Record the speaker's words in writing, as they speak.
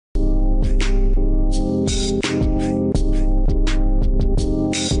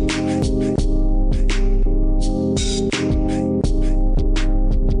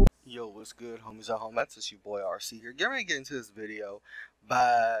at home, that's your boy RC here. Get ready to get into this video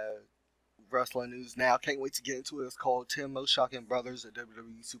by Wrestling News Now. Can't wait to get into it. It's called 10 Most Shocking Brothers of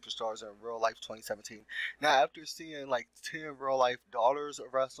WWE Superstars in Real Life 2017. Now, after seeing like 10 real life daughters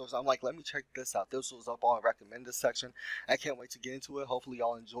of wrestlers, I'm like, let me check this out. This was up on recommended section. I can't wait to get into it. Hopefully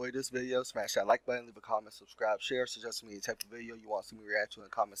y'all enjoyed this video. Smash that like button, leave a comment, subscribe, share, suggest me the type of video you want to see me react to in the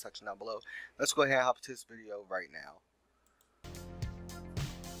comment section down below. Let's go ahead and hop into this video right now.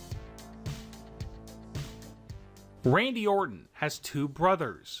 Randy Orton has two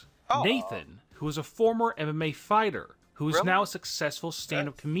brothers. Nathan, who is a former MMA fighter, who is now a successful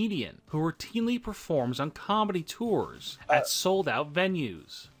stand-up comedian, who routinely performs on comedy tours at sold-out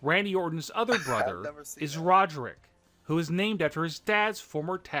venues. Randy Orton's other brother is Roderick, who is named after his dad's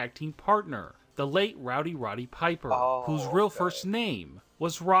former tag team partner, the late Rowdy Roddy Piper, whose real first name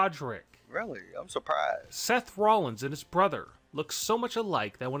was Roderick. Really? I'm surprised. Seth Rollins and his brother look so much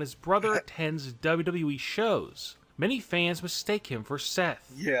alike that when his brother attends WWE shows, many fans mistake him for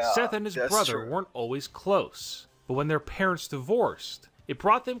Seth. Seth and his brother weren't always close, but when their parents divorced, it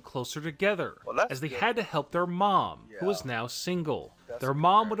brought them closer together, as they had to help their mom, who is now single. Their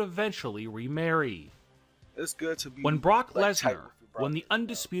mom would eventually remarry. It's good to be when Brock Lesnar won the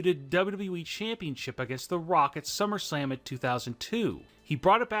undisputed WWE Championship against The Rock at SummerSlam in 2002, he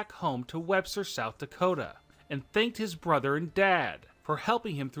brought it back home to Webster, South Dakota, and thanked his brother and dad for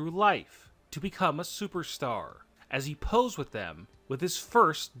helping him through life to become a superstar, as he posed with them with his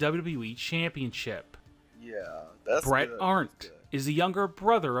first WWE Championship. Bret Arndt is the younger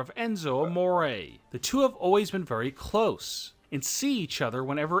brother of Enzo Amore. The two have always been very close and see each other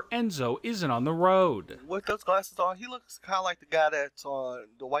whenever Enzo isn't on the road. With those glasses on, he looks kind of like the guy that's on,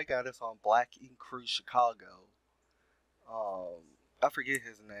 the white guy that's on Black Ink Cruise Chicago. I forget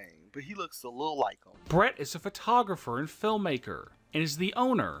his name, but he looks a little like him. Bret is a photographer and filmmaker and is the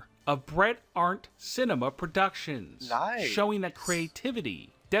owner of Bret Arndt Cinema Productions, showing that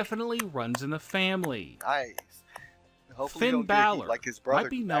creativity definitely runs in the family. Finn Balor might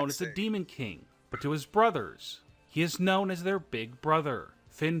be known as the Demon King, but to his brothers, he is known as their big brother.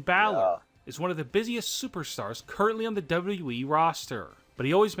 Finn Balor is one of the busiest superstars currently on the WWE roster, but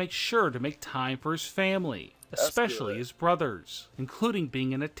he always makes sure to make time for his family, especially his brothers, including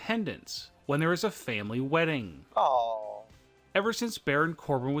being in attendance when there is a family wedding. Ever since Baron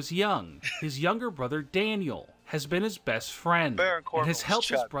Corbin was young, his younger brother Daniel has been his best friend and has helped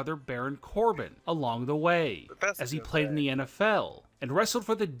his brother Baron Corbin along the way as he played in the NFL and wrestled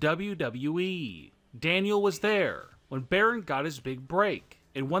for the WWE. Daniel was there when Baron got his big break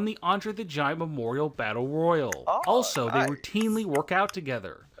and won the Andre the Giant Memorial Battle Royal. Also, they routinely work out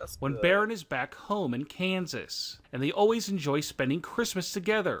together when Baron is back home in Kansas, and they always enjoy spending Christmas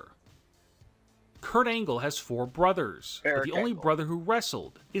together. Kurt Angle has four brothers, but the only brother who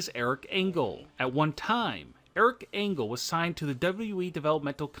wrestled is Eric Angle. At one time, Eric Angle was signed to the WWE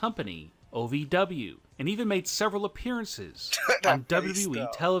developmental company, OVW, and even made several appearances on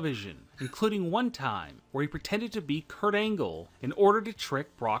WWE television, including one time where he pretended to be Kurt Angle in order to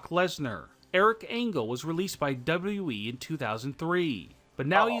trick Brock Lesnar. Eric Angle was released by WWE in 2003, but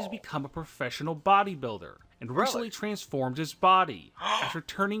now he has become a professional bodybuilder and recently transformed his body after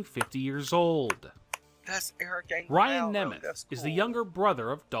turning 50 years old. That's Eric Angle. Ryan Nemeth is the younger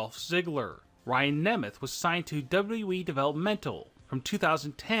brother of Dolph Ziggler. Ryan Nemeth was signed to WWE Developmental from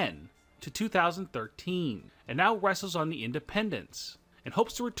 2010 to 2013 and now wrestles on the independents and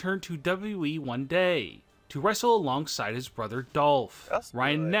hopes to return to WWE one day to wrestle alongside his brother Dolph.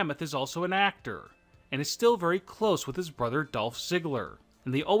 Ryan Nemeth is also an actor and is still very close with his brother Dolph Ziggler,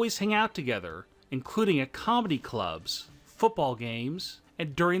 and they always hang out together, including at comedy clubs, football games,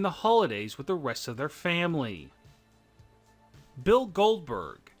 and during the holidays with the rest of their family. Bill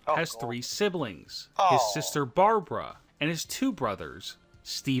Goldberg has three siblings, his sister Barbara, and his two brothers,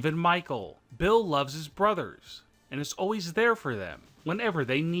 Steve and Michael. Bill loves his brothers and is always there for them whenever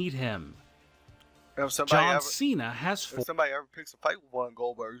they need him. John Cena has four. If somebody ever picks a fight with one of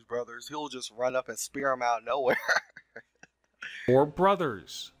Goldberg's brothers, he'll just run up and spear him out of nowhere. Four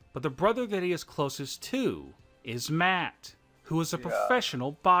brothers, but the brother that he is closest to is Matt, who is a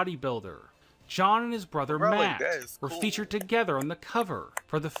professional bodybuilder. John and his brother Matt were featured together on the cover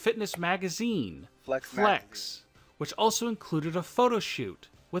for the fitness magazine Flex, which also included a photo shoot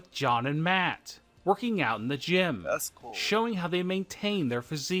with John and Matt working out in the gym, showing how they maintain their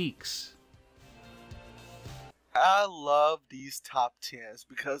physiques. I love these top 10s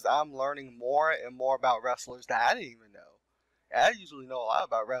because I'm learning more and more about wrestlers that I didn't even know. I usually know a lot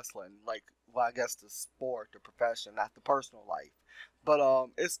about wrestling, like, well, I guess the sport, the profession, not the personal life. But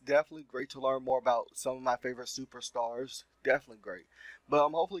it's definitely great to learn more about some of my favorite superstars. Definitely great. But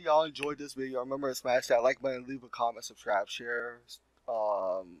hopefully y'all enjoyed this video. Remember to smash that like button, leave a comment, subscribe, share.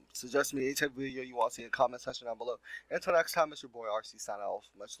 Suggest me any type of video you want to see in the comment section down below. Until next time, it's your boy RC signing off.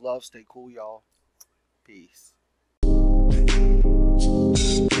 Much love. Stay cool, y'all. Peace.